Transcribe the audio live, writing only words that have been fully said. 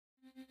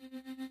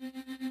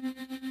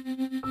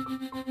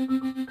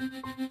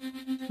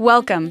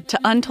Welcome to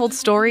Untold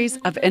Stories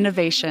of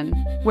Innovation,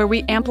 where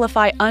we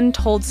amplify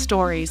untold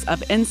stories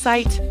of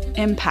insight,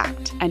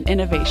 impact, and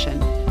innovation.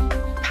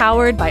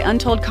 Powered by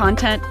Untold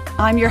Content,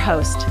 I'm your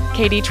host,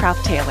 Katie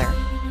Trouth-Taylor.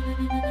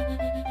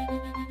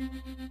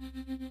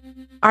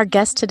 Our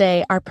guests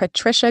today are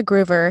Patricia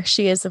Gruver.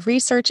 She is a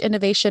Research,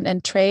 Innovation,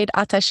 and Trade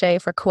attaché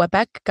for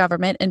Quebec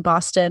government in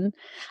Boston.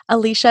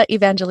 Alicia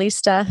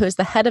Evangelista, who is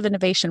the head of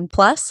Innovation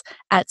Plus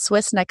at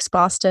swissnex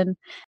Boston.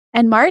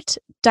 And Mart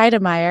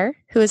Duitemeije,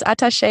 who is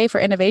attaché for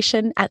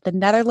innovation at the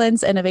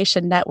Netherlands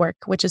Innovation Network,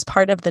 which is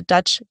part of the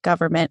Dutch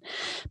government.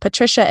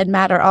 Patricia and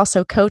Matt are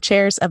also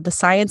co-chairs of the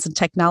Science and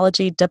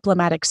Technology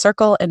Diplomatic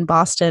Circle in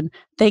Boston.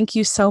 Thank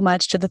you so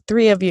much to the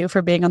three of you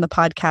for being on the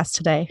podcast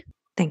today.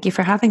 Thank you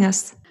for having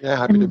us. Yeah,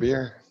 happy to be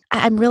here.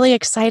 I'm really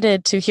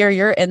excited to hear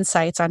your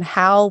insights on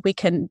how we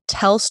can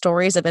tell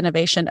stories of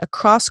innovation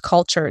across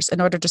cultures in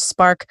order to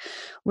spark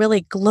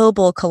really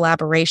global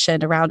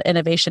collaboration around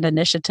innovation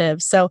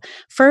initiatives. So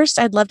first,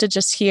 I'd love to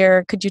just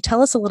hear, could you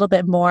tell us a little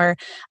bit more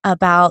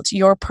about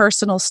your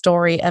personal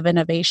story of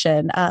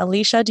innovation?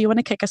 Alicia, do you want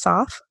to kick us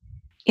off?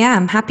 Yeah,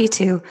 I'm happy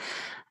to.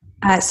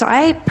 So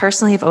I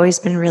personally have always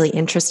been really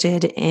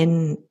interested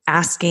in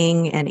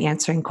asking and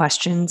answering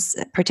questions,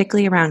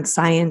 particularly around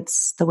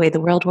science, the way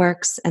the world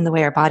works, and the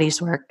way our bodies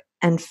work.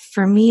 And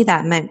for me,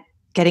 that meant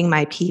getting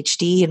my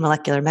PhD in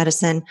molecular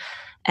medicine,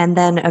 and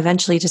then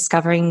eventually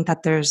discovering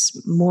that there's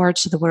more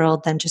to the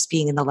world than just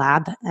being in the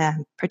lab,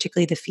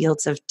 particularly the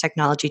fields of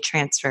technology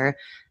transfer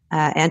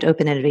and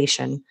open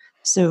innovation.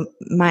 So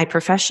my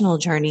professional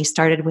journey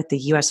started with the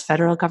US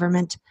federal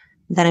government.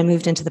 Then I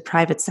moved into the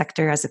private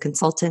sector as a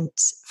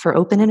consultant for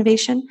open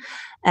innovation.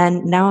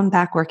 And now I'm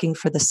back working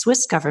for the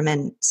Swiss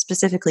government,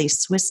 specifically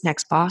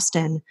swissnex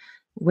Boston,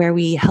 where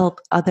we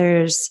help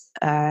others,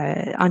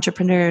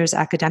 entrepreneurs,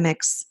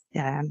 academics,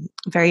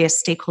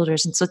 various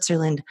stakeholders in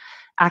Switzerland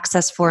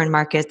access foreign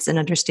markets and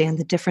understand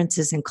the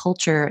differences in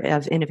culture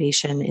of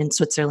innovation in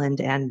Switzerland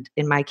and,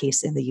 in my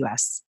case, in the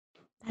US.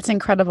 That's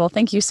incredible.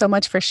 Thank you so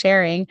much for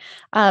sharing.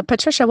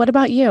 Patricia, what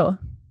about you?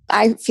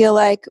 I feel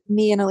like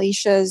me and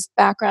Alicia's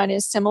background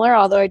is similar,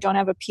 although I don't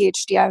have a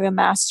PhD. I have a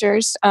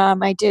master's. I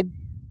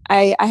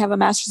have a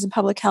master's in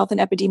public health and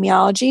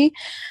epidemiology.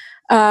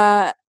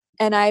 And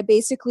I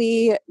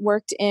basically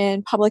worked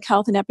in public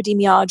health and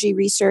epidemiology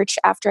research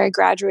after I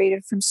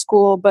graduated from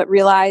school, but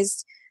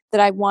realized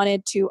that I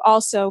wanted to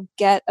also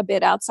get a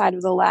bit outside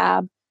of the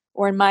lab,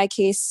 or in my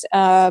case,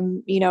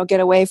 get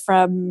away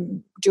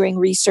from doing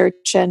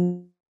research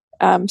and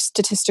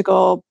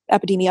statistical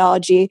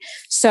epidemiology.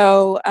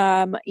 So,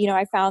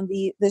 I found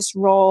this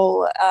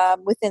role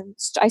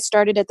I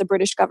started at the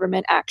British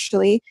government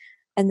actually,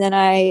 and then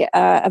I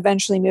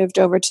eventually moved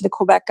over to the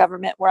Quebec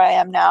government where I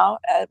am now,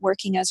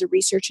 working as a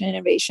research and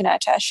innovation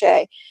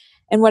attaché.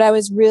 And what I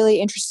was really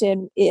interested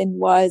in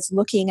was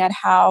looking at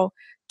how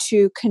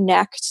to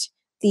connect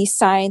the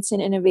science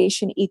and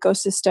innovation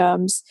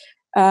ecosystems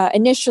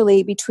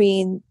initially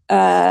between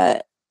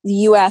the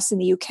US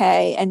and the UK,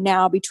 and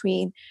now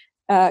between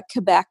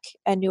Quebec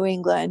and New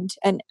England.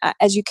 And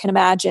as you can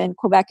imagine,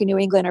 Quebec and New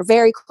England are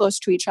very close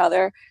to each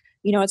other.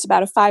 It's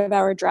about a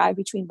 5-hour drive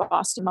between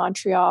Boston and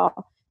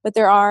Montreal, but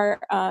there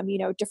are,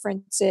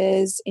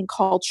 differences in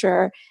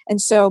culture. And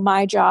so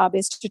my job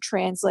is to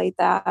translate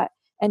that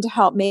and to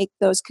help make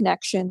those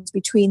connections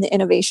between the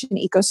innovation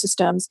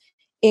ecosystems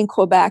in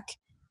Quebec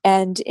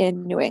and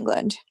in New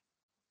England.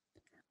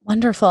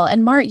 Wonderful.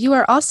 And Mart, you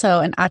are also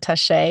an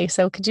attaché.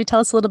 So could you tell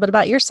us a little bit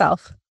about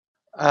yourself?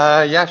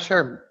 Yeah,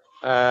 sure.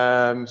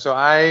 So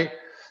I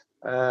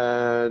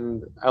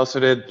also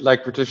did,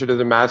 like Patricia, did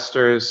a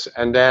master's,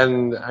 and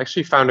then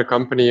actually found a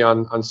company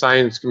on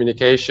science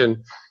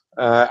communication,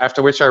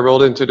 after which I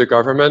rolled into the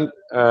government,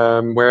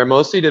 where I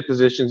mostly did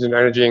positions in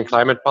energy and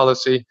climate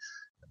policy,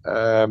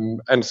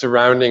 and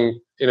surrounding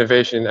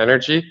innovation in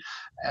energy.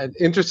 And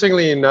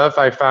interestingly enough,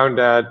 I found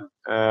that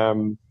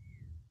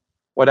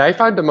what I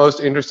find the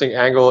most interesting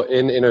angle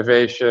in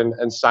innovation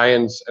and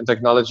science and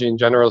technology in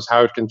general is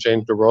how it can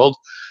change the world.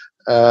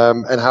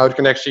 And how it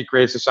can actually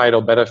create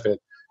societal benefit.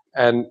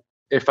 And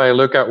if I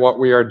look at what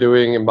we are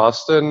doing in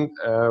Boston,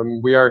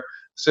 we are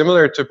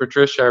similar to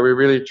Patricia. We're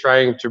really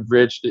trying to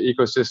bridge the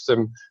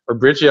ecosystem, or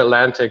bridge the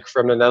Atlantic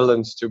from the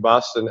Netherlands to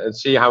Boston, and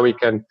see how we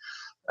can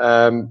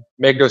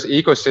make those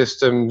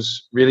ecosystems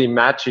really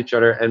match each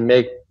other and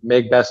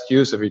make best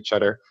use of each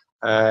other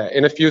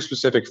in a few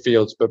specific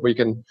fields, but we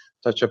can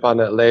touch upon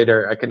that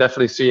later. I can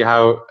definitely see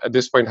how, at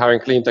this point, how in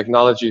clean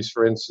technologies,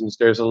 for instance,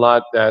 there's a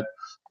lot that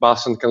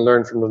Boston can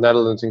learn from the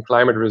Netherlands in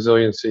climate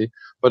resiliency,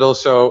 but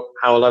also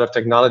how a lot of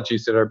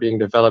technologies that are being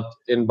developed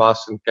in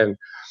Boston can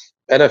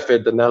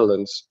benefit the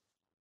Netherlands.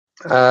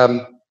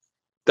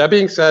 That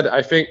being said,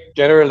 I think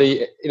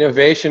generally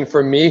innovation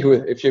for me,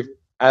 if you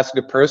ask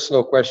a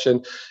personal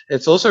question,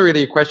 it's also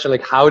really a question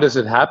like, how does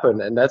it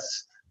happen? And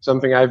that's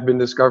something I've been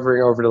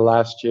discovering over the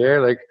last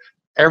year. Like,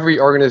 every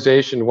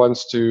organization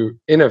wants to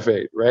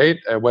innovate, right?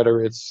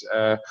 Whether it's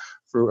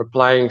through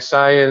applying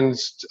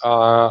science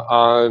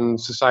on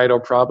societal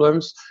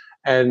problems.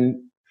 And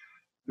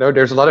no,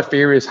 there's a lot of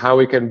theories how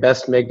we can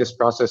best make this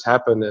process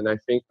happen. And I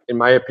think, in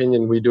my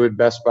opinion, we do it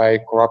best by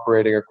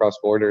cooperating across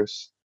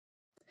borders.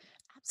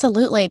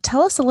 Absolutely.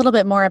 Tell us a little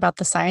bit more about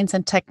the Science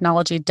and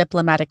Technology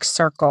Diplomatic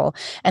Circle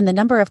and the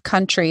number of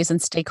countries and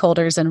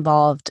stakeholders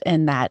involved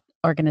in that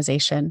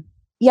organization.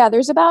 Yeah,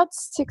 there's about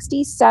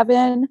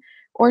 67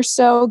 or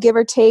so, give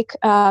or take,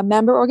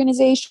 member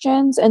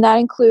organizations, and that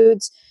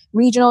includes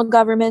regional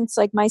governments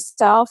like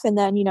myself, and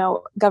then,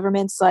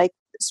 governments like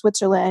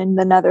Switzerland,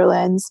 the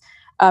Netherlands,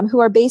 who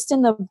are based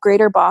in the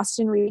greater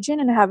Boston region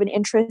and have an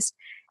interest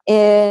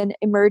in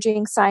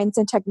emerging science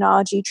and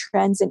technology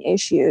trends and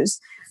issues.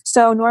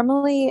 So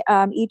normally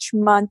each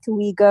month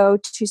we go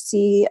to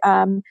see,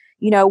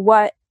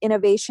 what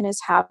innovation is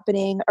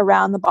happening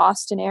around the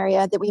Boston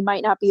area that we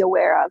might not be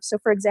aware of. So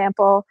for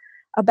example,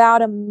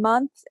 about a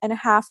month and a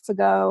half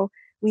ago,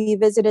 we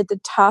visited the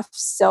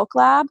Tufts Silk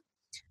Lab.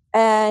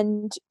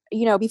 And,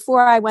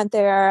 before I went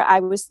there, I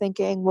was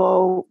thinking,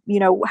 well,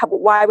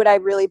 why would I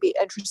really be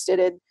interested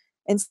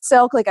in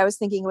silk? Like I was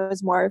thinking it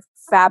was more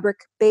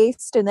fabric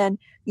based. And then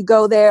you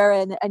go there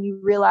and you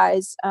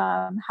realize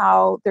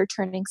how they're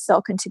turning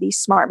silk into these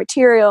smart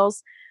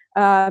materials,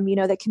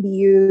 that can be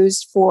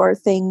used for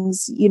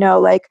things,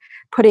 like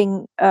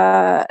putting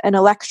an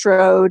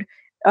electrode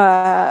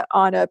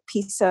on a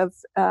piece of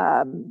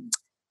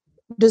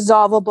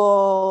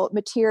dissolvable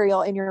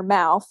material in your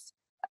mouth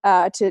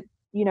to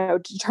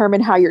determine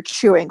how you're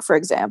chewing, for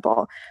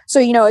example. So,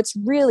 it's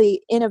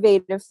really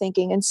innovative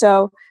thinking. And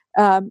so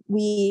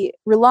we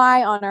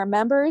rely on our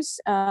members.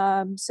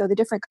 So the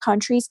different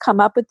countries come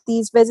up with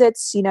these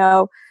visits.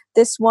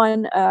 This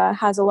one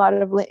has a lot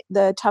of,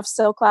 the Tufts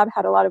Silk Lab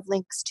had a lot of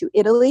links to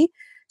Italy.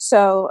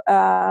 So,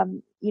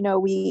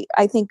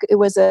 I think it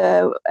was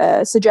a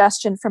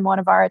suggestion from one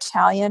of our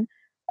Italian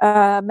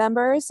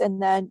members.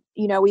 And then,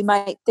 we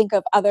might think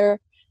of other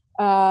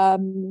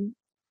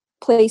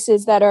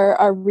places that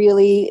are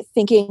really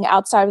thinking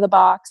outside of the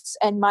box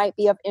and might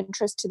be of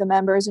interest to the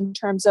members in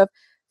terms of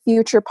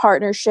future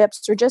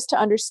partnerships, or just to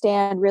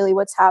understand really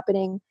what's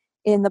happening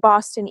in the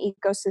Boston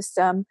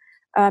ecosystem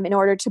in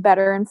order to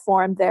better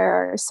inform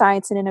their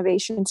science and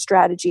innovation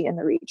strategy in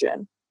the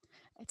region.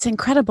 It's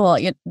incredible,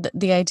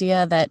 the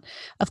idea that,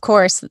 of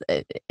course,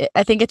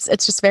 I think it's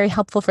just very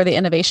helpful for the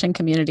innovation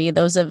community.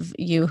 Those of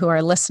you who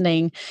are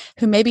listening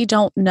who maybe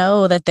don't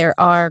know that there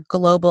are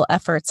global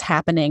efforts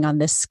happening on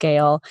this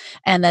scale,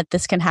 and that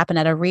this can happen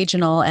at a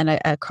regional and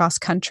a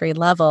cross-country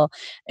level.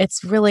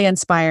 It's really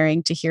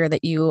inspiring to hear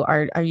that you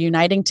are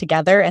uniting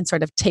together and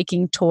sort of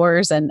taking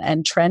tours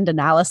and trend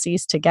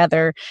analyses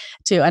together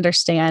to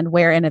understand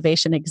where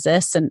innovation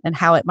exists and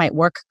how it might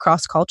work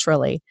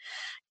cross-culturally.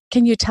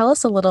 Can you tell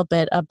us a little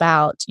bit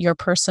about your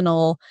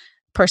personal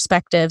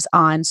perspectives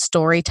on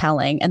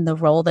storytelling and the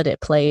role that it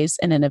plays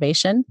in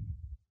innovation?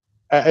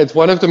 It's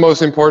one of the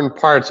most important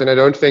parts, and I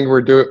don't think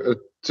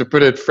to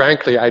put it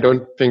frankly, I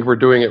don't think we're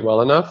doing it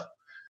well enough.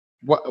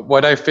 What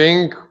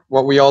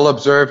we all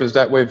observe is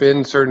that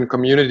within certain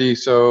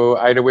communities, so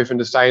either within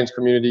the science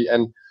community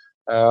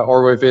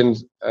or within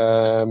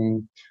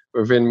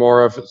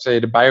more of, say,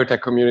 the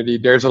biotech community,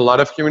 there's a lot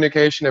of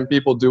communication and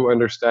people do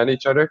understand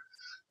each other.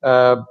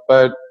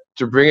 But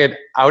to bring it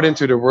out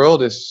into the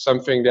world is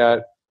something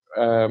that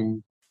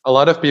a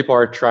lot of people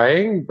are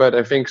trying, but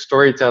I think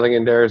storytelling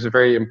in there is a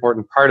very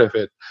important part of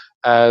it,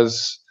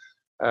 as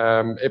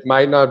it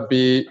might not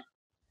be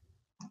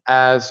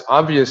as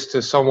obvious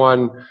to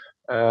someone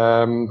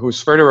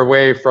who's further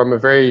away from a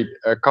very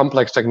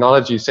complex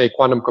technology, say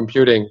quantum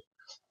computing,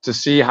 to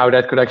see how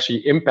that could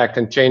actually impact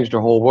and change the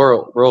whole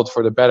world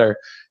for the better.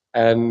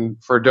 And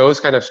for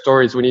those kind of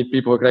stories, we need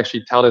people who can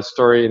actually tell that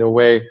story in a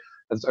way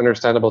that's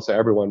understandable to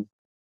everyone,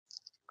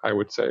 I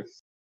would say.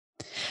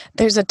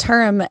 There's a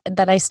term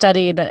that I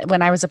studied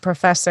when I was a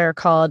professor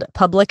called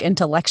public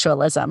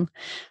intellectualism,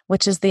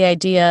 which is the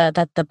idea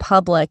that the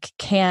public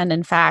can,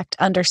 in fact,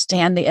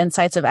 understand the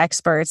insights of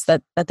experts,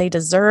 that they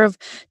deserve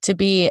to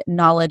be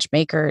knowledge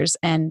makers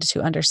and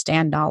to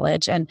understand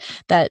knowledge. And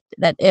that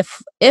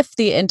if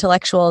the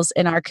intellectuals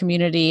in our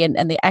community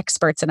and the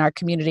experts in our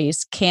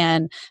communities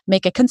can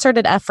make a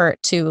concerted effort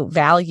to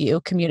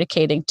value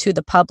communicating to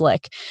the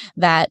public,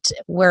 that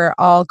we're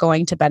all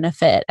going to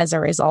benefit as a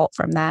result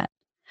from that.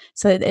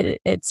 So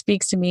it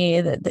speaks to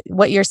me that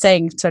what you're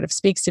saying sort of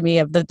speaks to me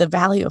of the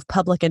value of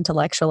public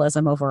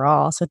intellectualism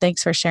overall. So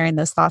thanks for sharing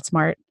those thoughts,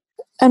 Mart.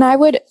 And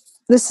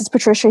this is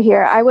Patricia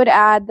here. I would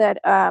add that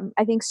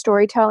I think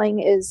storytelling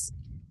is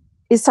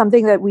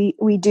something that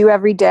we do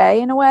every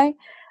day in a way.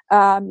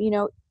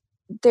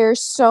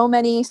 There's so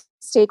many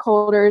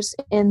stakeholders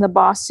in the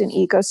Boston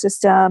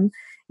ecosystem.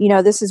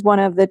 This is one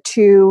of the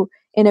 2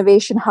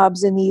 innovation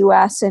hubs in the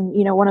US, and,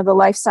 one of the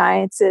life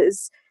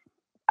sciences,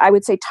 I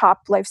would say,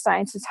 top life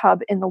sciences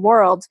hub in the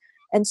world.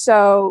 And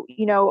so,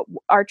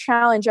 our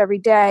challenge every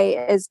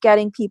day is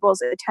getting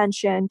people's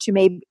attention to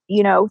maybe,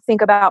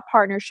 think about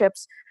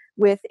partnerships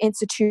with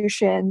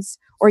institutions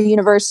or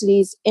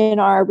universities in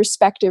our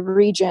respective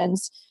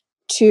regions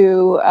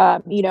to,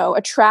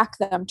 attract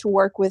them to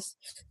work with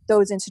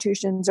those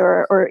institutions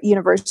or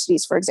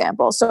universities, for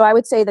example. So I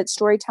would say that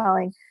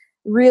storytelling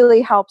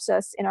really helps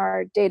us in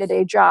our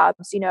day-to-day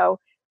jobs.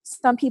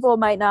 Some people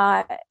might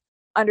not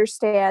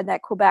understand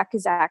that Quebec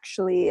is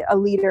actually a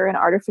leader in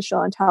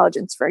artificial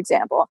intelligence, for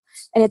example.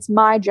 And it's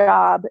my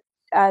job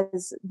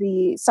as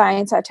the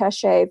science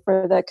attaché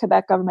for the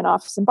Quebec government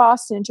office in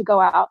Boston to go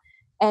out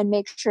and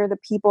make sure the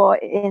people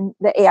in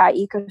the AI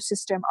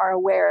ecosystem are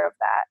aware of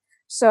that.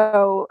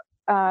 So,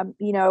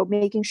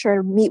 making sure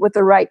to meet with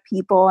the right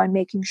people and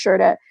making sure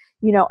to,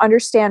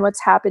 understand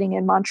what's happening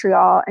in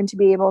Montreal and to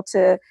be able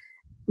to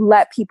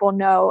let people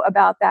know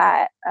about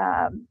that,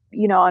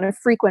 on a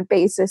frequent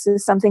basis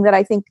is something that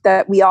I think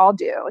that we all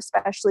do,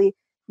 especially,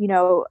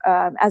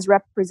 as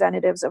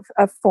representatives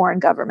of foreign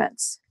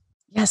governments.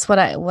 Yes, what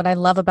I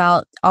love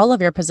about all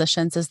of your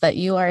positions is that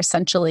you are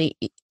essentially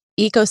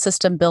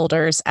ecosystem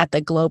builders at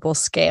the global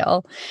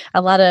scale.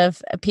 A lot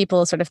of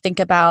people sort of think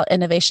about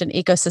innovation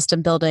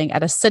ecosystem building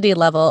at a city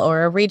level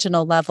or a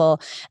regional level.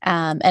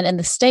 And in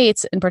the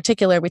States in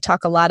particular, we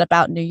talk a lot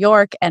about New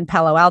York and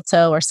Palo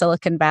Alto or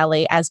Silicon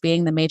Valley as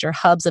being the major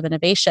hubs of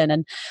innovation.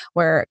 And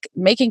we're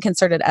making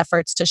concerted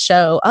efforts to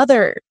show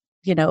other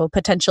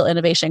potential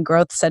innovation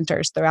growth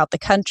centers throughout the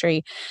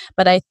country.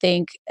 But I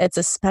think it's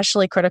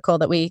especially critical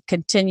that we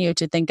continue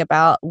to think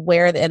about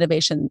where the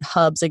innovation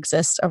hubs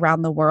exist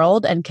around the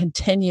world and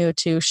continue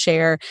to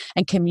share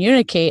and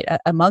communicate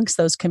amongst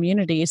those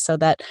communities so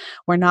that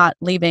we're not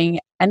leaving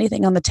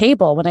anything on the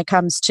table when it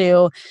comes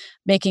to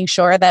making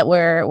sure that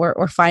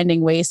we're finding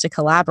ways to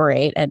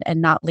collaborate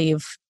and not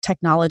leave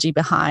technology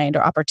behind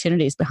or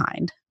opportunities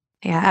behind.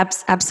 Yeah,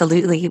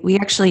 absolutely. We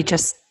actually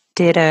just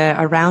did a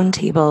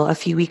roundtable a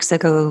few weeks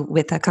ago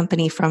with a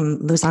company from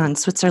Lausanne,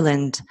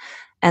 Switzerland,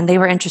 and they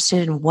were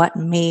interested in what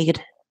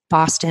made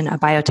Boston a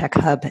biotech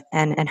hub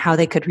and how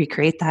they could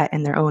recreate that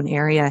in their own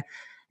area.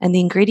 And the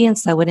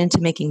ingredients that went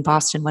into making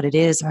Boston what it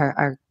is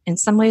are in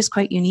some ways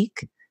quite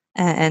unique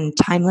and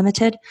time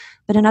limited,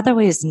 but in other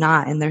ways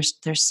not. And there's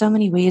so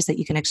many ways that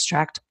you can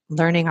extract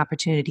learning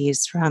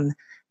opportunities from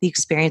the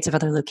experience of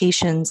other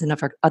locations and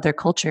of other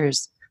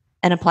cultures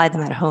and apply them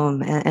at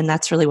home. And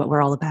that's really what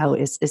we're all about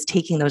is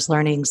taking those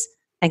learnings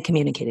and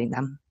communicating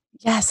them.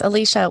 Yes,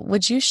 Alicia,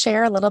 would you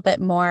share a little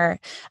bit more?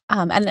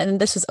 And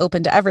this is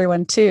open to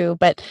everyone too,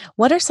 but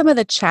what are some of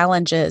the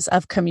challenges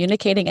of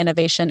communicating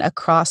innovation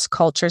across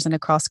cultures and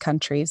across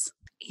countries?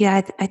 Yeah,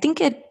 I think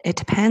it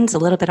depends a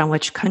little bit on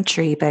which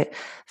country. But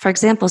for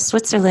example,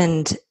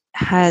 Switzerland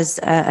has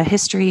a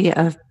history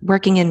of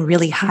working in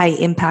really high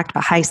impact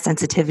but high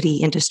sensitivity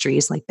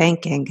industries like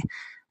banking.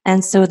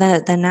 And so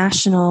the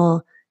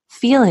national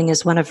feeling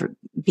is one of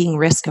being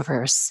risk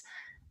averse.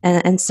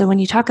 And so when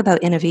you talk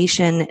about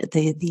innovation,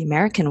 the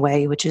American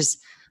way, which is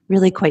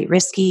really quite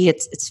risky,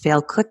 it's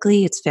fail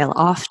quickly, it's fail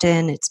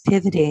often, it's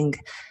pivoting,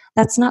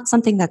 that's not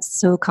something that's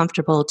so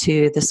comfortable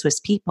to the Swiss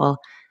people.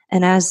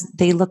 And as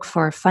they look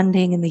for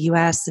funding in the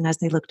US and as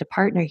they look to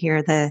partner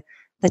here, the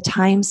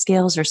time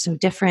scales are so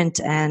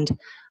different. And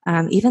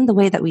even the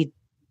way that we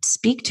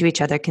speak to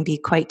each other can be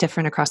quite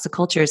different across the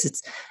cultures.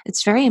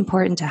 It's very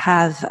important to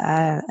have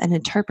an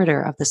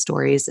interpreter of the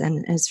stories,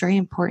 and it's very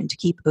important to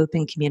keep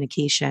open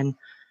communication.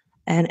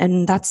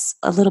 And that's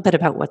a little bit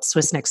about what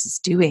swissnex is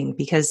doing,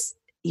 because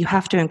you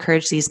have to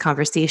encourage these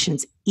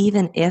conversations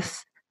even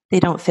if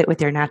they don't fit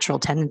with your natural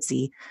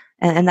tendency.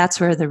 And that's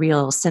where the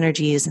real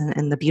synergies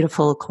and the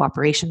beautiful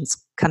cooperations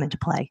come into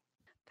play.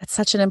 That's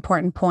such an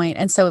important point.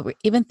 And so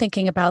even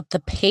thinking about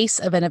the pace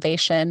of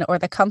innovation or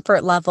the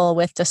comfort level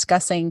with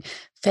discussing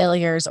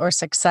failures or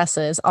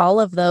successes, all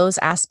of those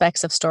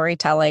aspects of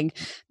storytelling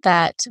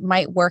that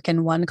might work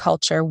in one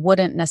culture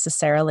wouldn't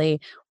necessarily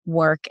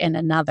work in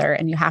another.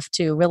 And you have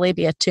to really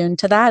be attuned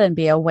to that and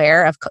be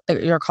aware of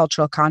your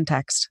cultural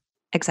context.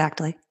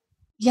 Exactly.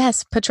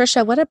 Yes,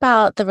 Patricia, what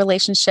about the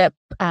relationship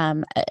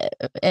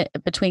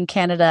between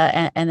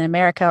Canada and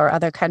America or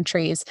other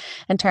countries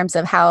in terms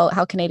of how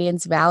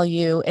Canadians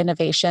value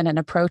innovation and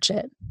approach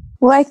it?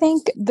 Well, I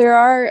think there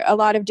are a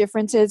lot of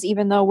differences,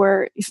 even though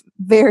we're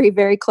very,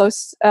 very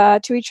close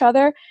to each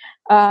other.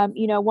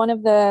 One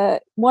of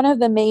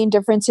the main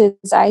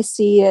differences I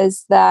see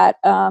is that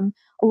a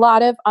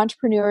lot of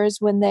entrepreneurs,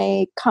 when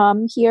they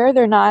come here,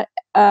 they're not,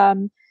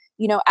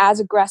 as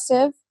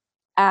aggressive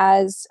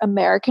as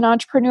American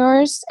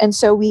entrepreneurs. And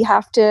so we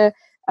have to,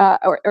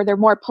 or they're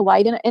more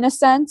polite in a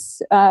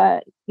sense,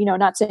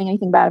 not saying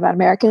anything bad about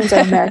Americans.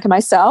 I'm American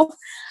myself.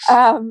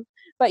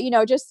 But,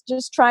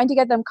 just trying to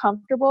get them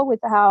comfortable with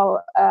how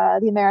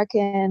the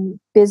American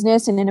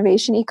business and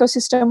innovation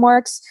ecosystem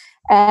works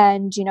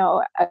and,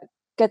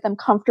 get them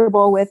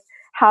comfortable with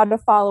how to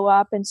follow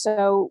up. And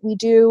so we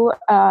do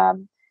a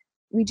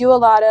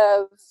lot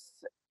of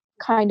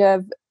kind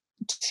of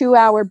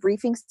 2-hour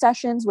briefing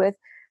sessions with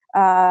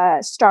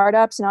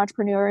startups and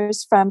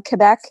entrepreneurs from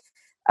Quebec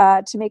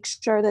to make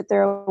sure that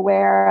they're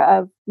aware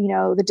of,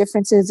 the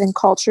differences in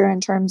culture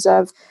in terms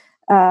of,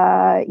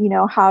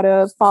 how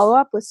to follow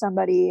up with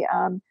somebody,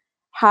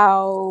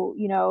 how,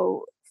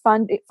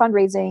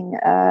 fundraising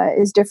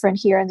is different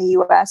here in the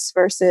US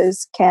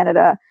versus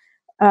Canada.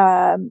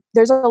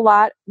 There's a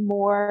lot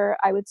more,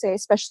 I would say,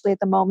 especially at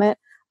the moment,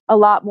 a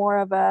lot more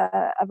of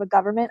a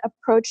government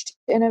approach to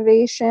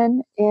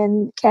innovation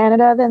in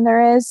Canada than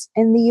there is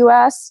in the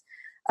U.S.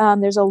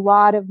 There's a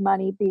lot of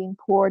money being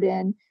poured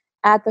in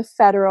at the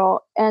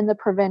federal and the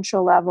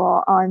provincial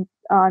level on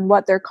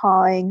what they're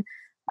calling,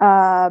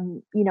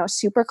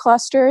 super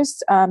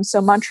clusters.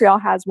 So Montreal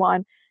has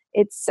one.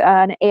 It's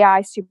an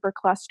AI super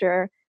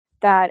cluster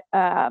that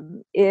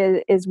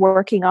is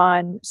working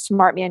on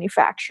smart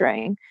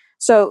manufacturing.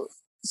 So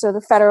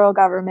the federal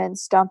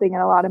government's dumping in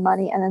a lot of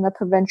money, and then the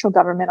provincial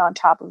government on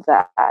top of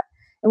that.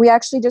 And we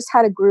actually just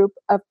had a group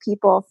of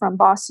people from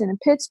Boston and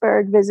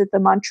Pittsburgh visit the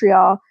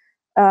Montreal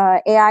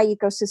AI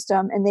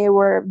ecosystem, and they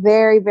were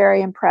very,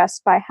 very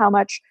impressed by how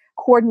much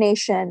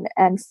coordination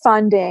and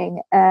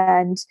funding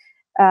and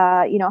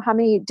how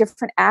many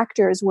different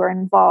actors were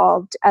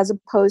involved, as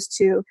opposed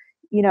to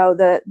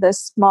the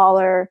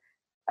smaller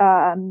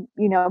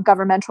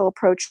governmental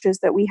approaches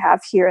that we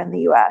have here in the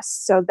U.S.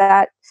 So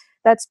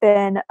that's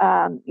been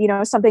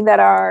something that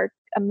our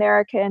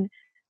American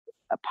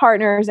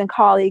partners and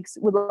colleagues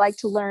would like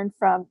to learn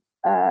from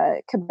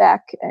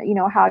Quebec.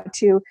 How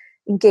to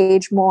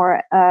engage more,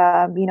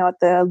 at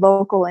the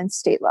local and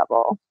state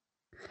level.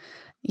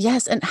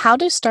 Yes, and how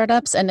do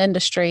startups and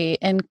industry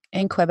in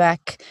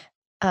Quebec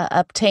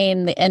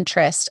obtain the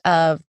interest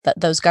of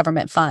those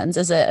government funds?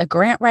 Is it a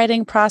grant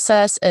writing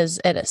process? Is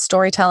it a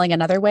storytelling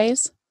in other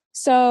ways?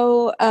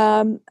 So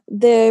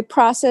the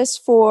process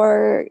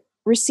for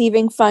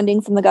receiving funding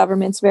from the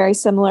government is very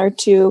similar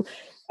to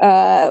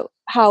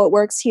how it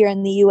works here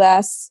in the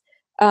U.S.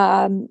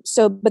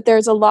 But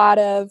there's a lot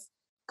of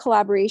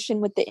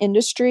collaboration with the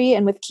industry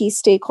and with key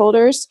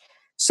stakeholders.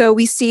 So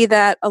we see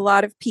that a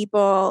lot of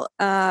people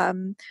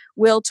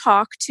will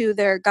talk to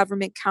their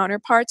government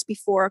counterparts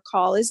before a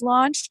call is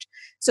launched.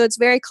 So it's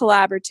very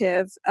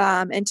collaborative,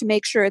 and to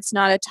make sure it's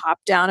not a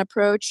top-down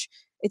approach,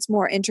 it's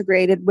more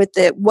integrated with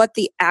what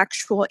the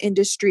actual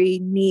industry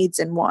needs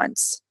and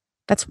wants.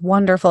 That's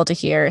wonderful to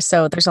hear.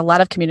 So there's a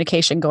lot of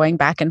communication going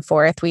back and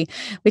forth. We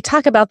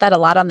talk about that a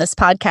lot on this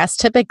podcast,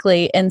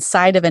 typically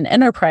inside of an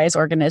enterprise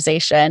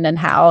organization, and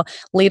how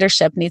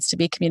leadership needs to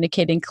be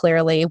communicating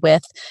clearly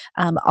with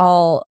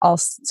all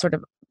sort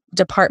of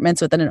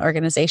departments within an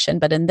organization.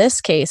 But in this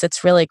case,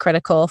 it's really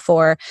critical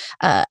for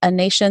a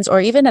nation's,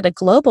 or even at a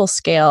global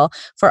scale,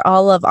 for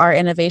all of our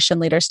innovation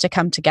leaders to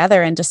come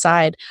together and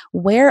decide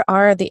where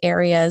are the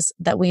areas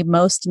that we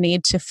most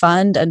need to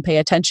fund and pay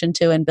attention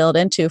to and build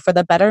into for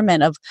the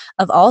betterment of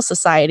all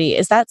society.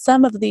 Is that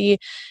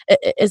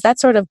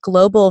sort of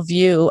global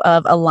view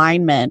of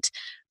alignment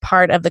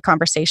part of the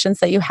conversations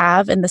that you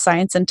have in the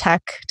science and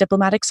tech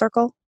diplomatic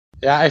circle?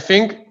 Yeah, I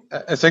think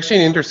it's actually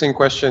an interesting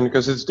question,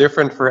 because it's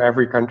different for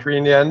every country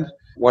in the end,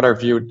 what are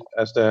viewed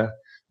as the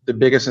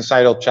biggest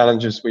societal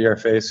challenges we are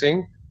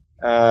facing.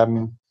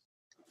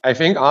 I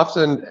think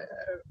often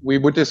we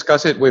would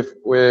discuss it with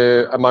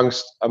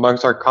amongst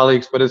our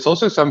colleagues, but it's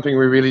also something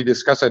we really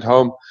discuss at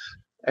home.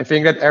 I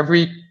think that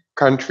every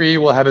country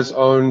will have its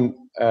own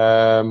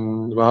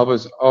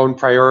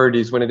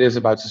priorities when it is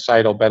about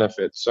societal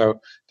benefits. So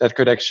that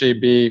could actually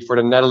be, for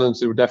the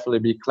Netherlands, it would definitely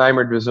be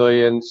climate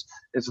resilience,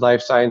 its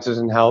life sciences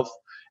and health.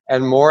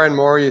 And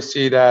more you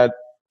see that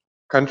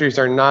countries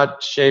are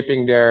not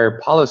shaping their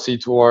policy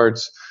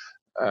towards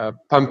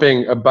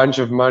pumping a bunch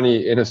of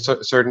money in a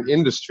certain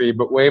industry,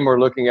 but way more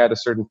looking at a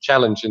certain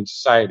challenge in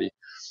society.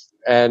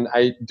 And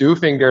I do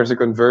think there's a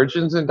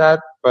convergence in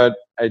that, but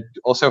I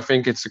also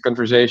think it's a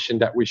conversation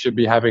that we should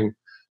be having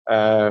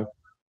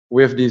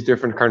with these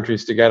different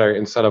countries together,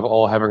 instead of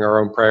all having our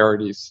own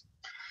priorities.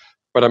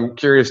 But I'm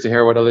curious to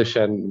hear what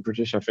Alicia and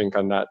Patricia think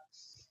on that.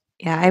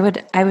 Yeah,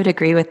 I would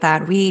agree with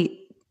that.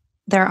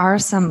 There are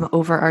some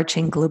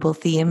overarching global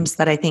themes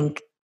that I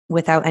think,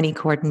 without any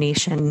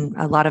coordination,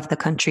 a lot of the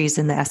countries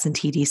in the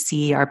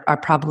SNTDC are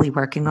probably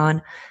working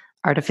on: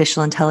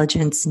 artificial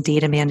intelligence,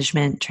 data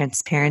management,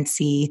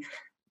 transparency,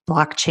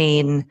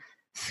 blockchain,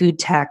 food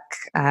tech,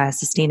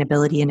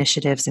 sustainability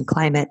initiatives, and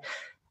climate,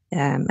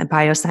 and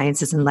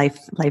biosciences and life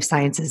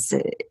sciences.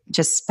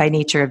 Just by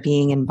nature of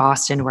being in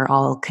Boston, we're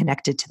all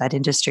connected to that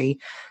industry.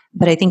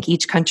 But I think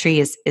each country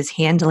is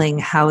handling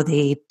how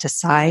they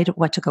decide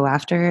what to go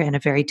after in a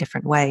very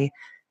different way.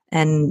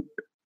 And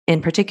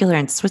in particular,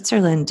 in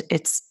Switzerland,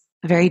 it's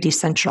very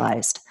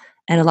decentralized.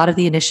 And a lot of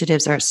the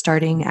initiatives are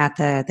starting at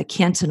the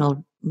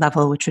cantonal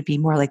level, which would be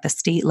more like the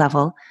state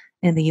level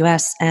in the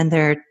US. And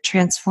they're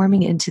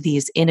transforming into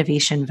these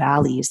innovation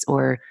valleys,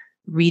 or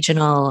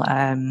regional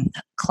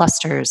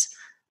clusters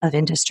of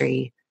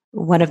industry.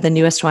 One of the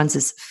newest ones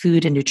is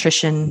Food and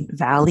Nutrition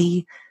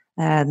Valley.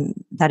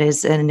 That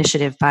is an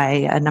initiative by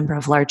a number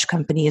of large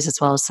companies,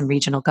 as well as some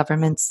regional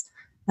governments.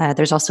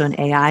 There's also an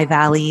AI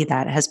Valley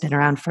that has been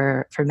around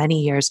for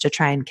many years to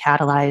try and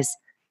catalyze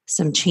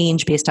some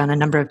change based on a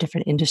number of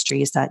different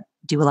industries that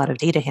do a lot of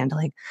data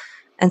handling.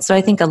 And so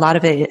I think a lot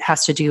of it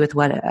has to do with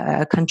what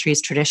a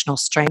country's traditional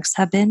strengths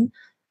have been,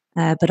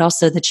 but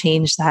also the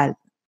change that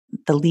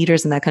the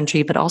leaders in that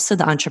country, but also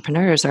the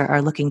entrepreneurs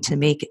are looking to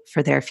make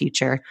for their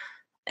future.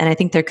 And I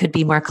think there could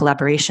be more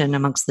collaboration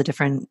amongst the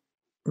different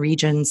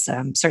regions.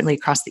 Certainly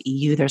across the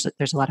EU, there's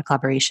a lot of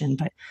collaboration,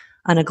 but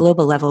on a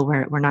global level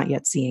we're not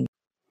yet seeing.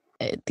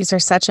 These are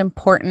such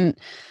important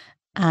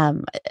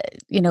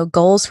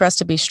goals for us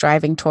to be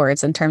striving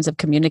towards in terms of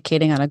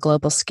communicating on a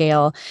global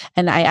scale.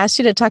 And I asked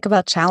you to talk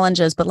about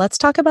challenges, but let's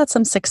talk about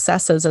some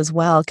successes as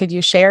well. Could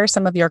you share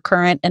some of your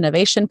current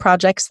innovation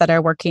projects that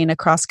are working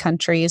across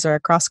countries or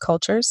across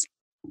cultures?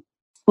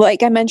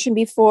 Like I mentioned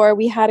before,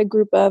 we had a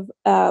group of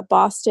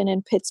Boston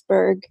and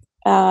Pittsburgh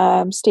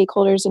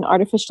stakeholders in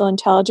artificial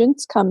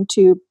intelligence come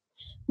to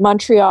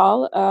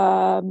Montreal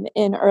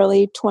in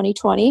early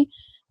 2020.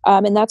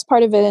 And that's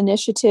part of an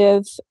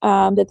initiative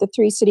that the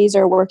three cities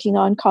are working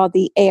on called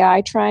the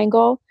AI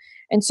Triangle.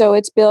 And so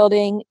it's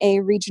building a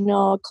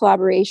regional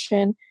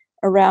collaboration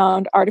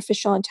around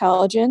artificial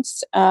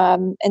intelligence.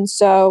 And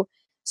so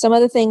some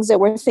of the things that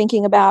we're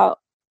thinking about,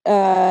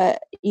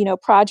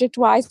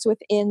 project-wise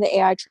within the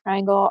AI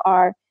Triangle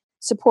are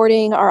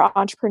supporting our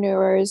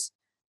entrepreneurs,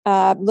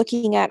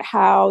 looking at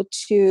how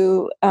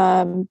to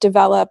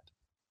develop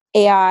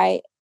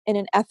AI in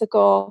an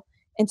ethical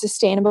and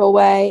sustainable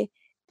way,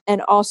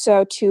 and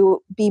also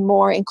to be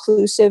more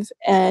inclusive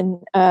and,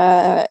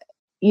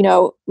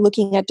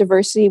 looking at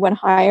diversity when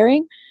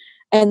hiring.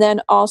 And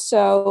then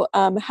also,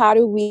 how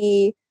do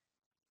we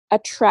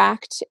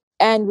attract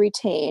and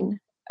retain,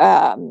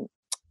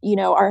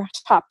 our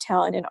top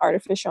talent in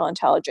artificial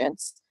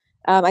intelligence?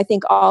 I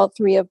think all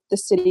three of the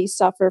cities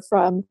suffer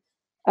from,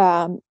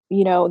 there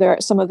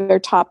are some of their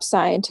top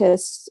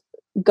scientists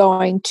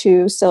going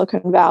to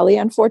Silicon Valley,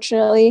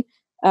 unfortunately,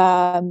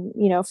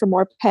 for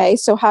more pay.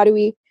 So how do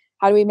we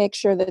make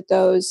sure that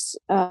those,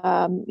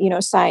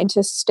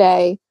 scientists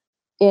stay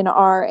in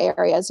our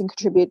areas and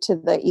contribute to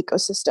the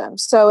ecosystem?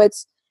 So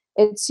it's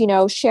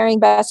sharing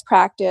best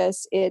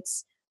practice.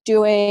 It's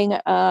doing,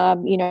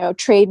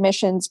 trade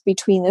missions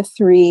between the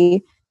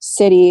three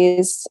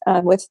cities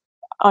with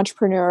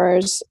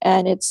entrepreneurs,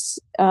 and it's,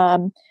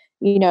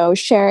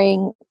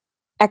 sharing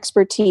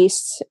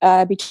expertise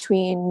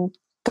between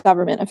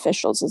government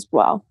officials as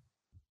well.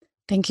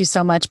 Thank you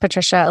so much,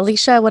 Patricia.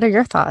 Alicia, what are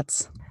your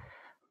thoughts?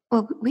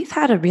 Well, we've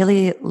had a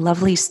really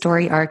lovely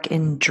story arc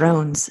in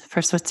drones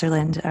for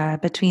Switzerland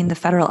between the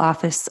Federal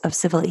Office of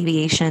Civil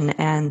Aviation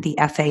and the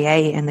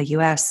FAA in the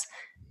US.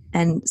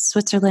 And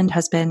Switzerland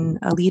has been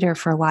a leader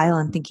for a while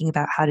in thinking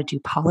about how to do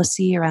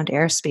policy around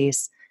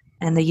airspace.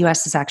 And the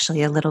US is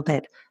actually a little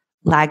bit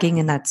lagging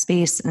in that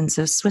space. And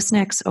so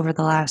swissnex over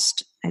the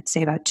last, I'd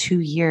say about 2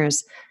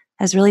 years,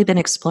 has really been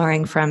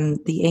exploring from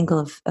the angle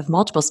of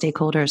multiple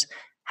stakeholders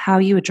how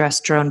you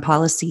address drone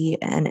policy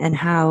and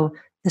how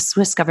the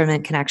Swiss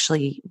government can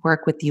actually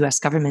work with the US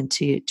government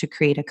to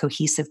create a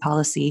cohesive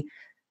policy.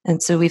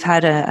 And so we've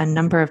had a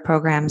number of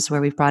programs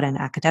where we've brought in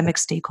academic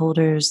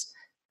stakeholders,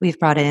 we've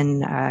brought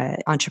in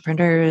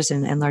entrepreneurs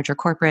and larger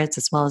corporates,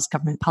 as well as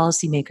government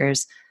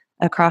policymakers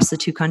across the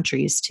two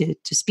countries to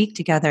speak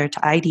together, to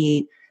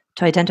ideate,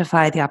 to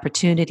identify the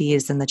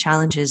opportunities and the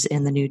challenges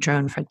in the new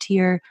drone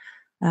frontier,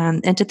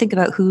 and to think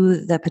about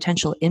who the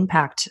potential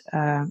impact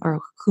or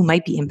who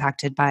might be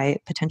impacted by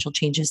potential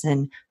changes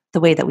in the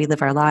way that we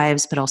live our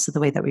lives, but also the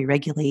way that we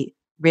regulate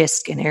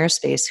risk in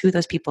airspace, who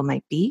those people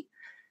might be.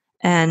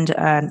 And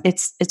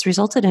it's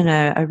resulted in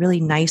a really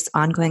nice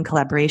ongoing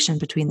collaboration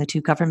between the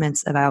two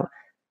governments about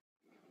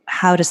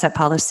how to set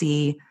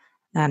policy,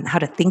 how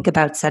to think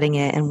about setting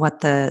it, and what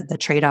the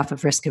trade-off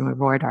of risk and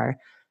reward are.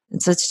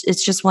 And so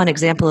it's just one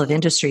example of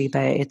industry,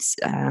 but it's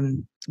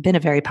been a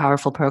very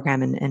powerful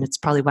program, and it's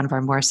probably one of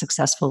our more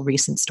successful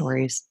recent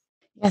stories.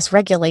 Yes,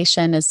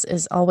 regulation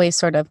is always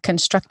sort of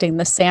constructing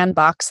the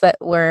sandbox that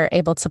we're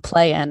able to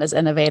play in as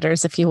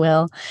innovators, if you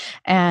will.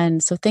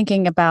 And so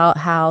thinking about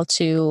how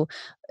to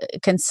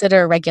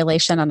consider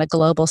regulation on a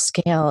global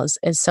scale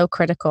is so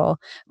critical.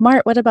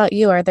 Mart, what about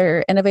you? Are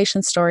there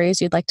innovation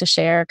stories you'd like to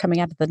share coming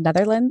out of the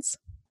Netherlands?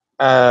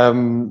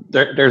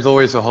 There's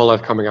always a whole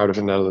lot coming out of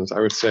the Netherlands, I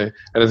would say,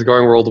 and it's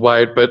going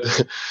worldwide. But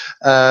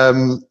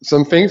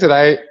some things that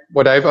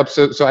I've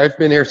observed. So I've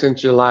been here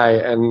since July,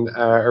 and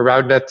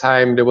around that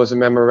time there was a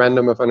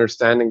memorandum of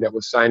understanding that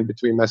was signed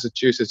between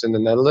Massachusetts and the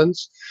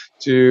Netherlands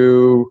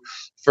to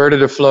further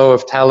the flow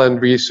of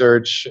talent,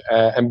 research,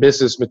 and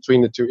business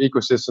between the two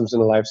ecosystems in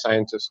the life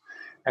sciences.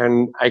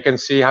 And I can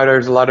see how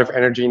there's a lot of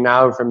energy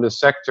now from the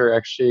sector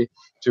actually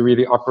to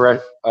really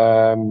operate.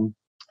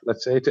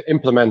 Let's say, to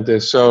implement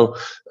this. So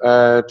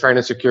trying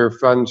to secure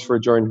funds for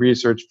joint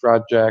research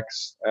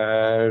projects,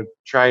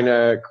 trying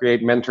to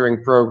create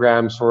mentoring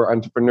programs for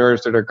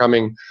entrepreneurs that are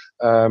coming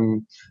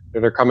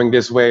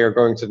this way or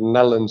going to the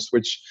Netherlands,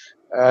 which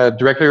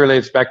directly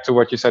relates back to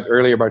what you said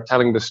earlier about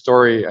telling the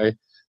story.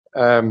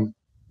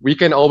 We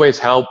can always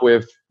help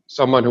with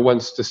someone who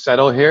wants to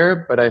settle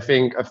here, but I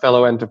think a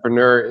fellow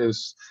entrepreneur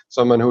is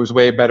someone who's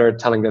way better at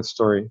telling that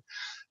story.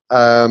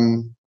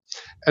 And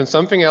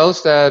something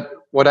else that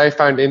what I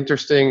found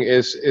interesting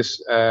is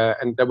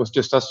and that was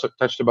just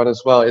touched upon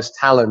as well, is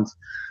talent.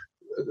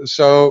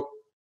 So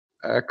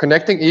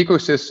connecting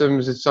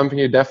ecosystems is something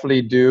you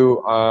definitely do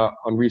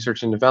on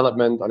research and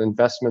development, on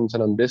investments,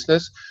 and on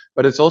business,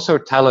 but it's also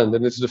talent,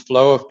 and it's the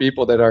flow of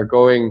people that are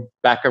going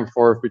back and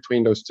forth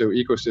between those two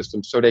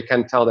ecosystems so they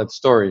can tell that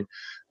story,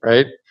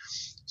 right?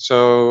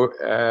 So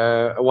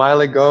a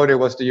while ago, there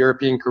was the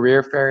European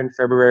Career Fair in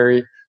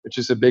February, which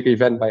is a big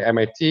event by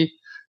MIT,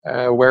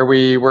 where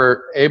we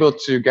were able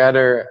to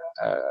gather,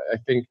 I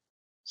think,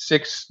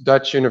 6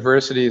 Dutch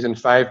universities and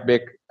 5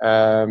 big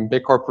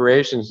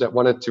corporations that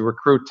wanted to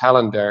recruit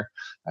talent there.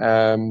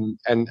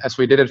 And as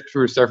we did it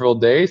through several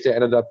days, they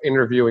ended up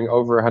interviewing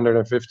over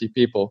 150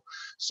 people.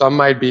 Some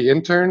might be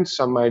interns,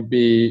 some might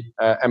be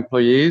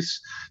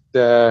employees.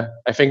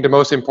 I think the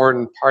most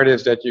important part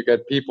is that you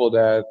get people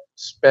that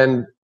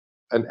spend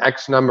an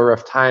X number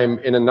of time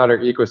in another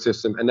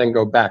ecosystem and then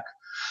go back.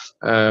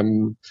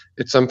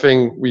 It's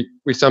something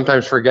we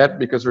sometimes forget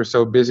because we're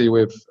so busy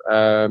with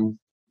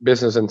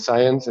business and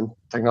science and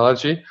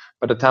technology,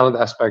 but the talent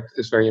aspect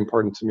is very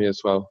important to me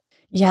as well.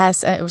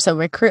 Yes. So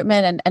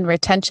recruitment and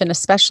retention,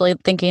 especially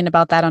thinking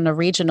about that on a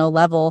regional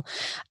level,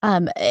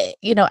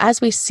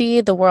 as we see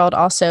the world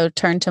also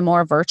turn to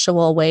more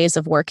virtual ways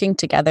of working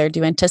together, do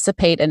you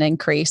anticipate an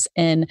increase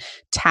in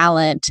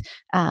talent,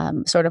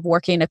 sort of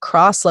working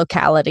across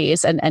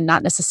localities and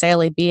not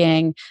necessarily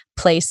being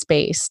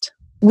place-based?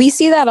 We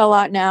see that a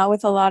lot now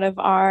with a lot of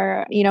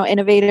our,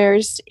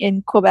 innovators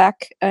in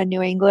Quebec,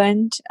 New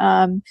England.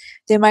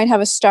 They might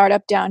have a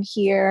startup down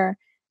here,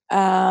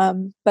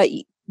 but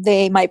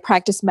they might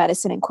practice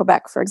medicine in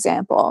Quebec, for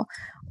example,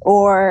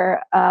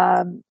 or,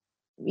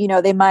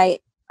 they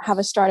might have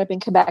a startup in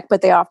Quebec,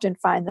 but they often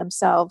find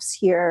themselves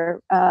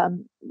here,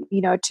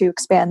 to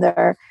expand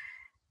their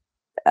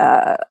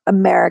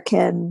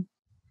American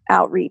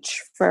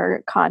outreach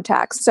for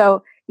contacts.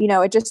 So,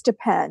 it just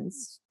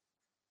depends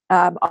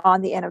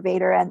on the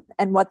innovator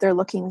and what they're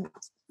looking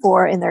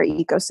for in their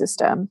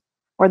ecosystem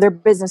or their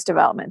business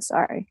development,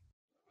 sorry.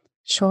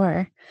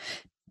 Sure.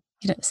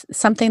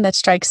 Something that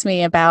strikes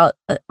me about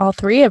all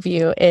three of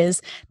you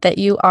is that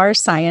you are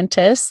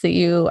scientists, that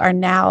you are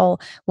now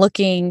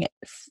looking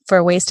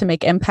for ways to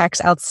make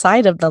impacts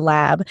outside of the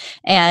lab.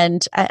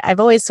 And I've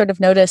always sort of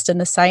noticed in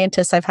the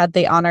scientists I've had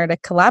the honor to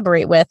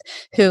collaborate with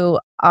who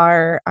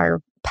are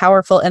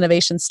powerful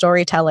innovation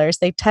storytellers,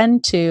 they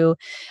tend to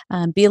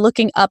be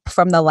looking up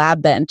from the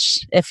lab bench,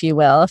 if you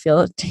will, if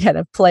you'll kind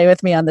of play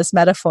with me on this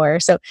metaphor.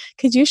 So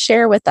could you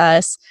share with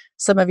us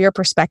some of your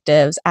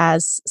perspectives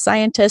as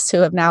scientists who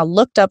have now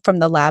looked up from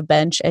the lab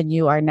bench and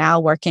you are now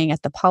working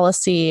at the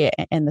policy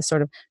and the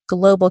sort of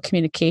global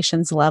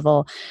communications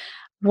level?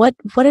 What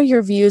are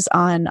your views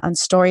on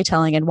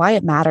storytelling and why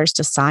it matters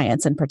to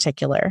science in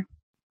particular?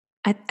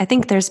 I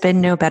think there's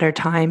been no better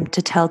time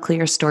to tell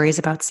clear stories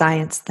about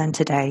science than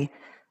today.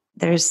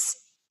 There's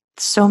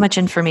so much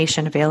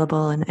information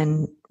available,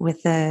 and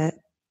with the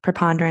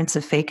preponderance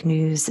of fake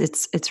news,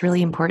 it's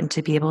really important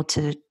to be able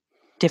to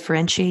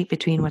differentiate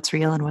between what's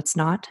real and what's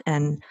not.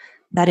 And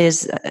that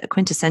is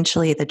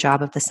quintessentially the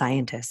job of the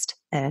scientist,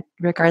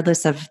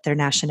 regardless of their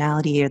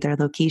nationality or their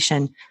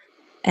location.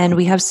 And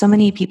we have so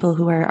many people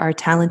who are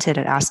talented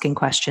at asking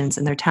questions,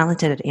 and they're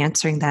talented at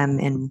answering them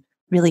in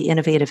really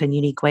innovative and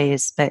unique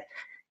ways. But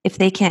if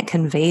they can't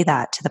convey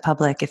that to the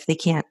public, if they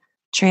can't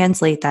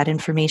translate that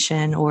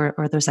information or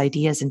those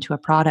ideas into a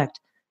product,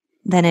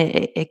 then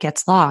it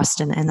gets lost.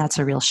 And that's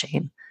a real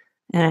shame.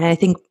 And I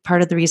think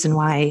part of the reason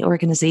why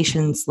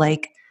organizations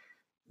like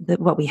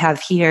what we have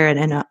here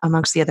and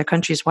amongst the other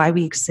countries, why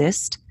we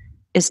exist,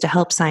 is to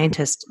help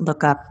scientists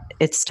look up.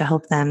 It's to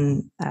help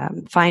them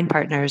find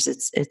partners.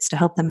 It's to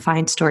help them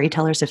find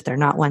storytellers if they're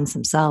not ones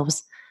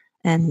themselves,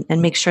 and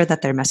make sure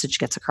that their message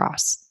gets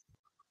across.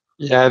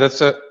 Yeah,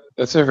 that's a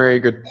very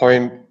good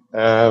point,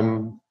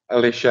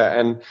 Alicia,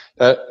 and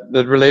that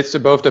relates to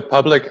both the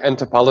public and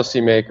to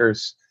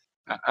policymakers.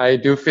 I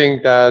do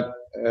think that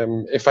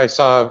if I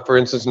saw, for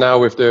instance, now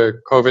with the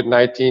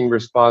COVID-19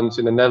 response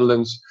in the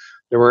Netherlands,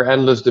 there were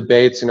endless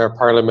debates in our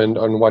parliament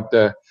on what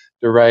the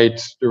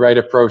right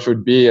approach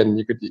would be, and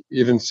you could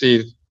even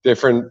see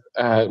different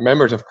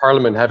members of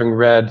parliament having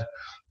read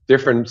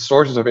different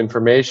sources of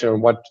information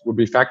on what would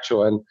be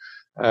factual.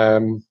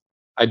 And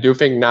I do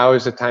think now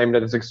is the time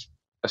that is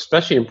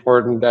especially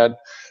important that,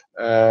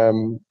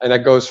 and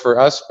that goes for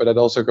us, but it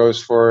also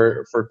goes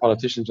for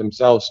politicians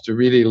themselves, to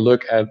really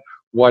look at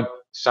what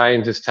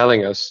science is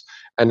telling us,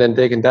 and then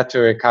taking that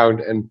to account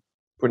and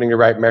putting the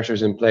right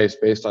measures in place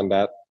based on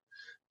that.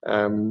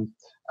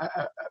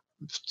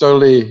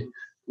 Totally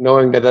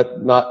knowing that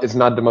is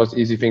not the most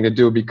easy thing to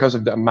do because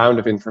of the amount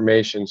of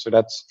information. So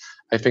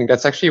I think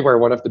that's actually where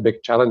one of the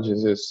big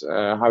challenges is.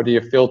 How do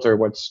you filter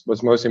what's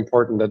most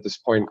important at this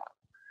point?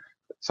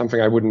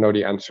 Something I wouldn't know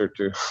the answer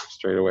to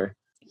straight away.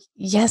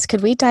 Yes.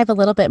 Could we dive a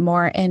little bit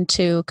more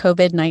into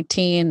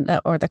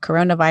COVID-19 or the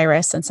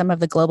coronavirus and some of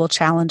the global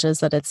challenges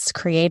that it's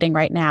creating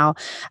right now,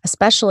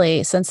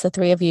 especially since the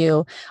three of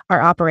you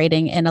are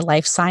operating in a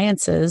life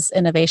sciences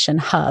innovation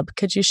hub?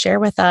 Could you share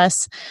with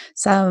us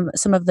some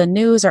of the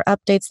news or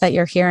updates that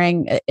you're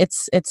hearing?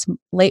 It's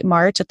late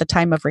March at the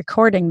time of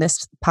recording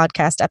this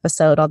podcast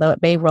episode, although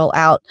it may roll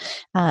out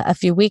a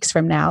few weeks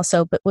from now.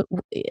 So, but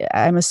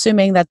I'm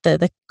assuming that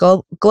the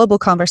global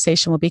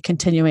conversation will be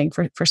continuing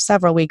for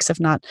several weeks, if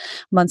not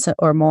months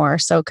or more.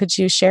 So could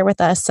you share with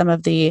us some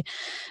of the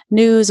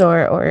news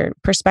or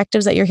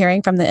perspectives that you're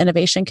hearing from the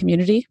innovation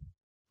community?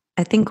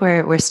 I think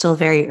we're still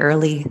very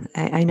early.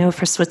 I know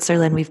for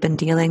Switzerland, we've been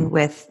dealing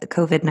with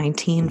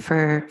COVID-19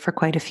 for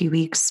quite a few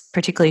weeks,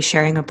 particularly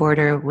sharing a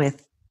border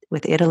with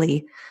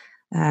Italy,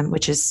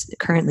 which is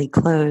currently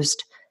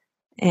closed.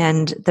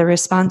 And the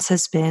response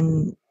has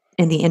been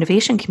in the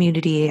innovation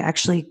community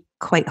actually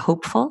quite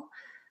hopeful.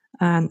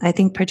 I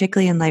think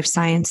particularly in life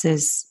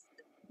sciences,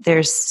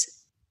 it's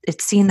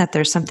seen that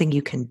there's something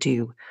you can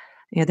do.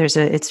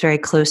 It's very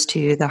close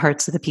to the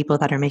hearts of the people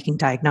that are making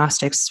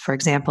diagnostics. For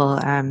example,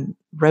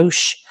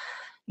 Roche,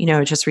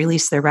 just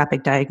released their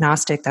rapid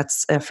diagnostic.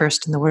 That's a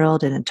first in the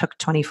world, and it took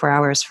 24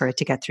 hours for it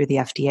to get through the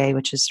FDA,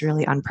 which is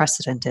really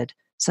unprecedented.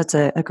 So it's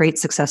a great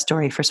success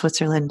story for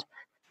Switzerland.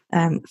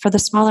 For the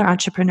smaller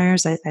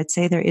entrepreneurs, I'd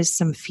say there is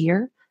some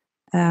fear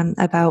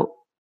about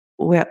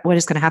what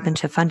is going to happen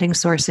to funding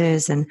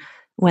sources and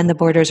when the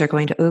borders are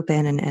going to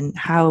open and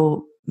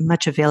how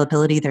much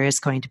availability there is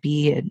going to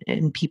be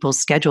in people's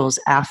schedules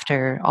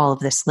after all of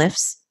this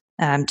lifts,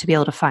 to be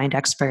able to find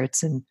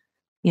experts and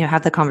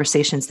have the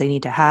conversations they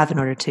need to have in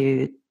order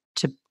to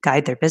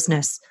guide their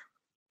business.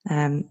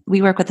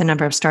 We work with a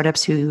number of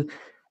startups who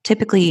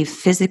typically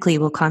physically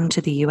will come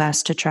to the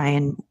US to try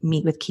and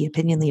meet with key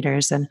opinion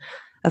leaders, and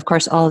of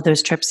course all of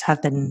those trips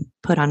have been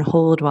put on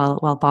hold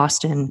while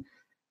Boston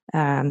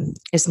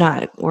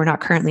we're not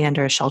currently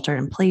under a shelter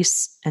in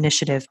place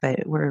initiative,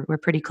 but we're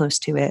pretty close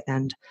to it.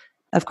 And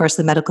of course,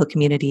 the medical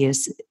community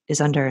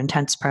is under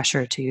intense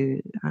pressure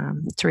to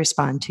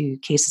respond to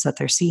cases that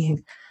they're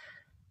seeing.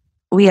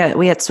 We at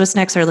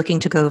swissnex are looking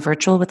to go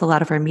virtual with a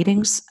lot of our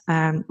meetings.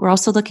 We're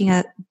also looking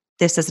at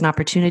this as an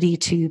opportunity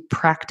to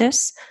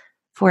practice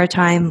for a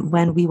time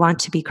when we want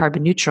to be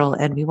carbon neutral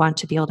and we want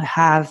to be able to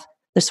have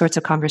the sorts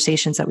of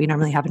conversations that we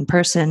normally have in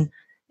person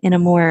in a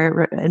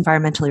more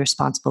environmentally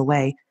responsible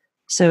way.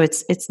 So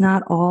it's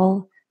not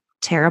all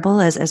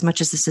terrible. As much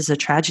as this is a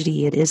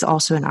tragedy, it is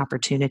also an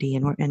opportunity,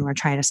 and we're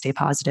trying to stay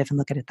positive and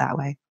look at it that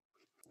way.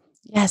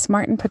 Yes,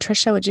 Mart and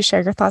Patricia, would you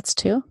share your thoughts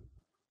too?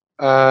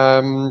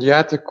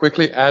 To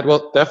quickly add,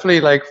 well,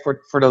 definitely like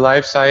for the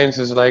life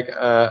sciences, like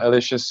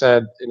Alicia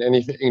said, in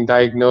anything,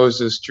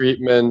 diagnosis,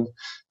 treatment,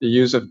 the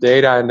use of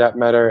data in that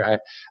matter,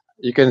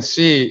 you can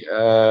see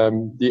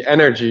the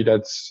energy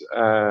that's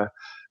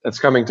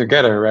coming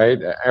together, right?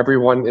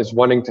 Everyone is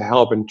wanting to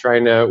help and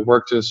trying to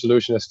work to a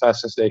solution as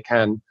fast as they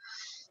can.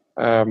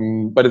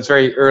 But it's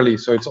very early,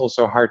 so it's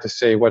also hard to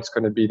say what's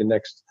going to be the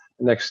next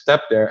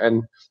step there.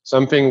 And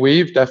something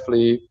we've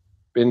definitely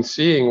been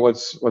seeing,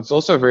 what's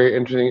also very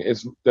interesting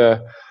is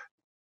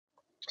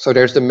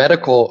there's the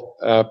medical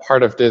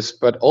part of this,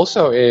 but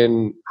also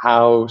in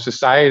how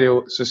society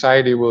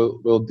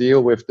will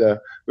deal with the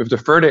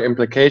further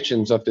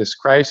implications of this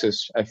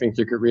crisis. I think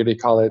you could really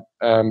call it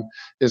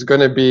is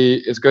going to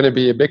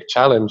be a big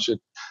challenge,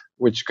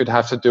 which could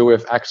have to do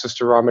with access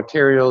to raw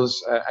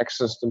materials,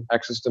 access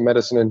to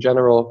medicine in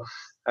general.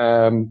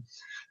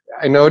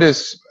 I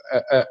notice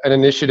an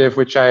initiative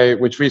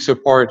which we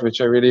support,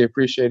 which I really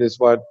appreciate, is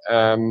what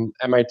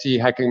MIT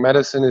Hacking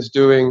Medicine is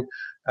doing.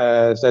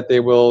 Is that they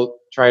will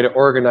try to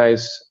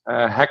organize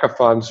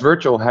hackathons,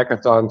 virtual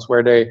hackathons,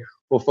 where they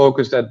will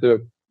focus at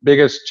the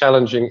biggest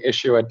challenging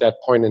issue at that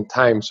point in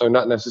time. So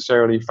not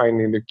necessarily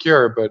finding the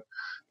cure, but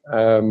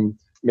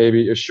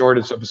maybe a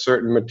shortage of a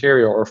certain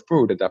material or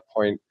food at that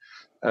point.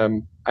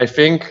 I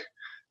think,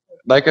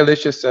 like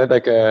Alicia said,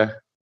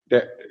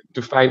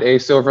 to find a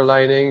silver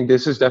lining,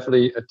 this is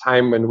definitely a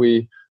time when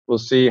we will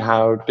see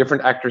how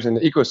different actors in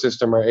the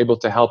ecosystem are able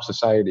to help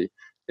society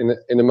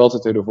in a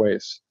multitude of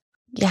ways.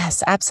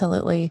 Yes,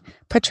 absolutely.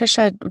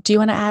 Patricia, do you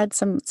want to add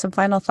some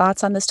final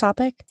thoughts on this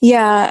topic?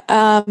 Yeah.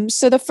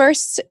 So the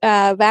first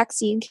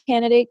vaccine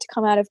candidate to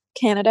come out of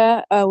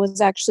Canada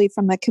was actually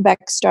from a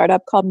Quebec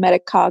startup called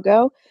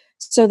Medicago.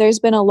 So there's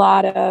been a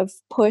lot of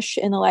push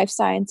in the life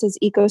sciences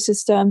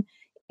ecosystem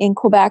in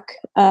Quebec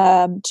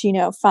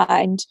to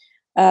find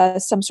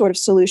some sort of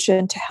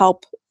solution to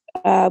help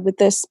with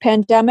this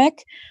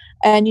pandemic.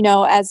 And,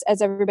 as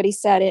everybody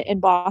said, in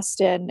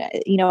Boston,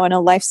 in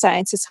a life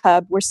sciences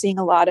hub, we're seeing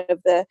a lot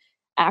of the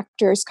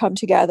actors come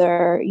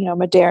together.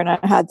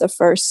 Moderna had the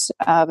first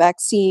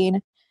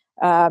vaccine,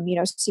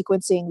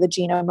 sequencing the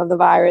genome of the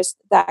virus,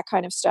 that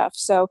kind of stuff.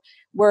 So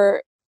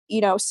we're,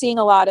 seeing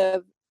a lot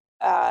of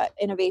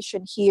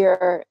innovation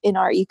here in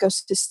our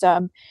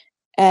ecosystem.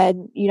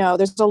 And,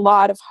 there's a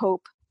lot of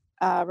hope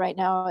right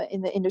now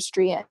in the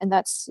industry. And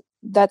that's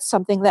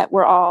something that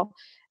we're all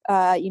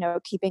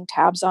keeping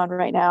tabs on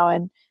right now,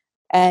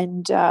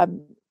 and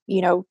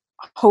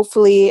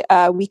hopefully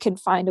we can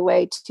find a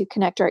way to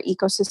connect our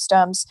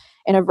ecosystems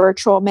in a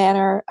virtual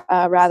manner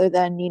rather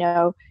than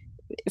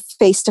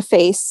face to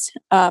face.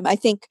 I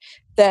think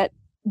that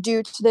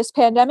due to this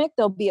pandemic,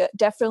 there'll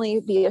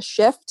definitely be a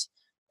shift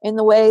in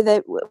the way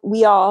that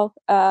we all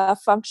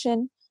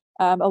function.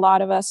 A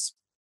lot of us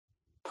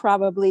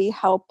probably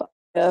help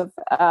of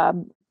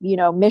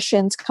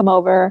missions come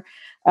over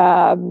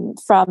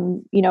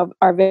from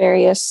our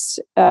various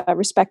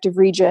respective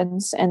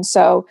regions, and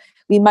so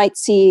we might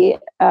see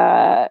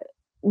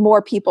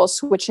more people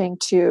switching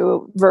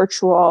to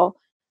virtual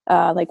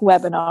like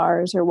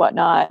webinars or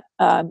whatnot,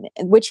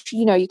 which,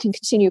 you can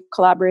continue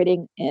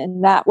collaborating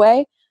in that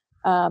way.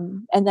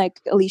 And like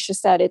Alicia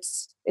said,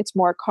 it's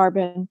more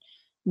carbon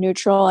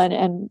neutral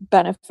and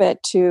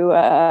benefit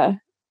to,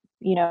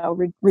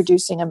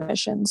 reducing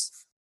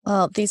emissions.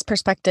 Well, these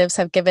perspectives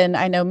have given,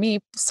 I know,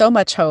 me so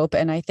much hope.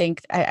 And I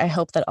think I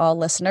hope that all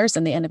listeners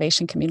in the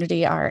innovation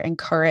community are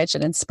encouraged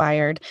and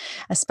inspired,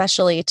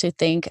 especially to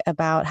think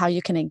about how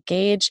you can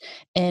engage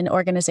in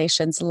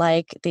organizations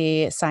like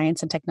the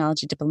Science and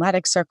Technology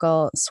Diplomatic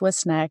Circle,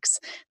 swissnex,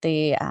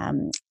 the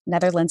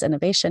Netherlands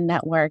Innovation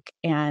Network,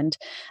 and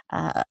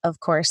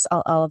of course,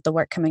 all of the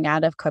work coming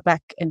out of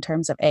Quebec in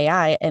terms of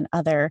AI and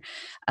other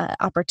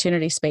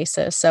opportunity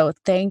spaces. So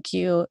thank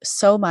you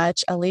so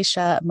much,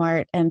 Alicia,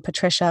 Mart, and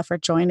Patricia, for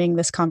joining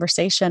this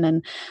conversation.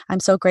 And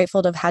I'm so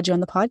grateful to have had you on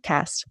the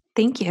podcast.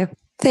 Thank you.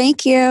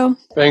 Thank you.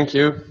 Thank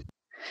you.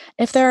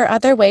 If there are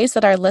other ways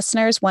that our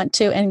listeners want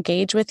to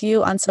engage with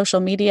you on social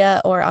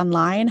media or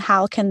online,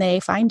 how can they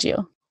find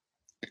you?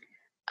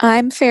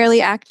 I'm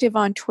fairly active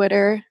on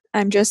Twitter.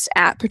 I'm just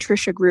at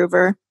Patricia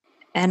Gruver.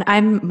 And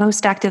I'm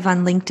most active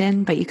on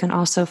LinkedIn, but you can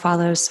also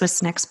follow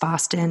swissnex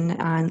Boston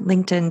on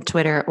LinkedIn,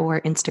 Twitter,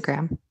 or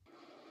Instagram.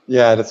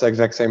 Yeah, that's the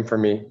exact same for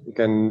me. You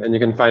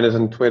can find us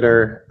on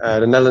Twitter,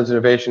 the Netherlands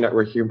Innovation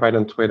Network. You can find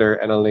on Twitter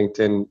and on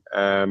LinkedIn,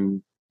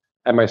 and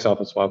myself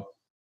as well.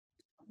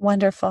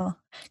 Wonderful.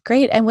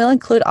 Great. And we'll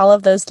include all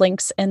of those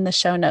links in the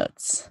show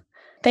notes.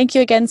 Thank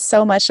you again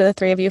so much to the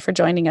three of you for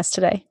joining us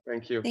today.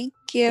 Thank you. Thank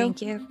you.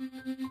 Thank you.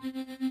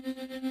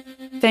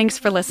 Thanks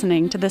for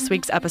listening to this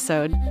week's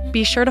episode.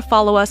 Be sure to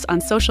follow us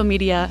on social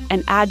media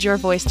and add your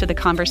voice to the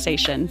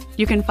conversation.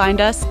 You can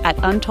find us at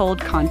Untold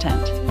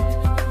Content.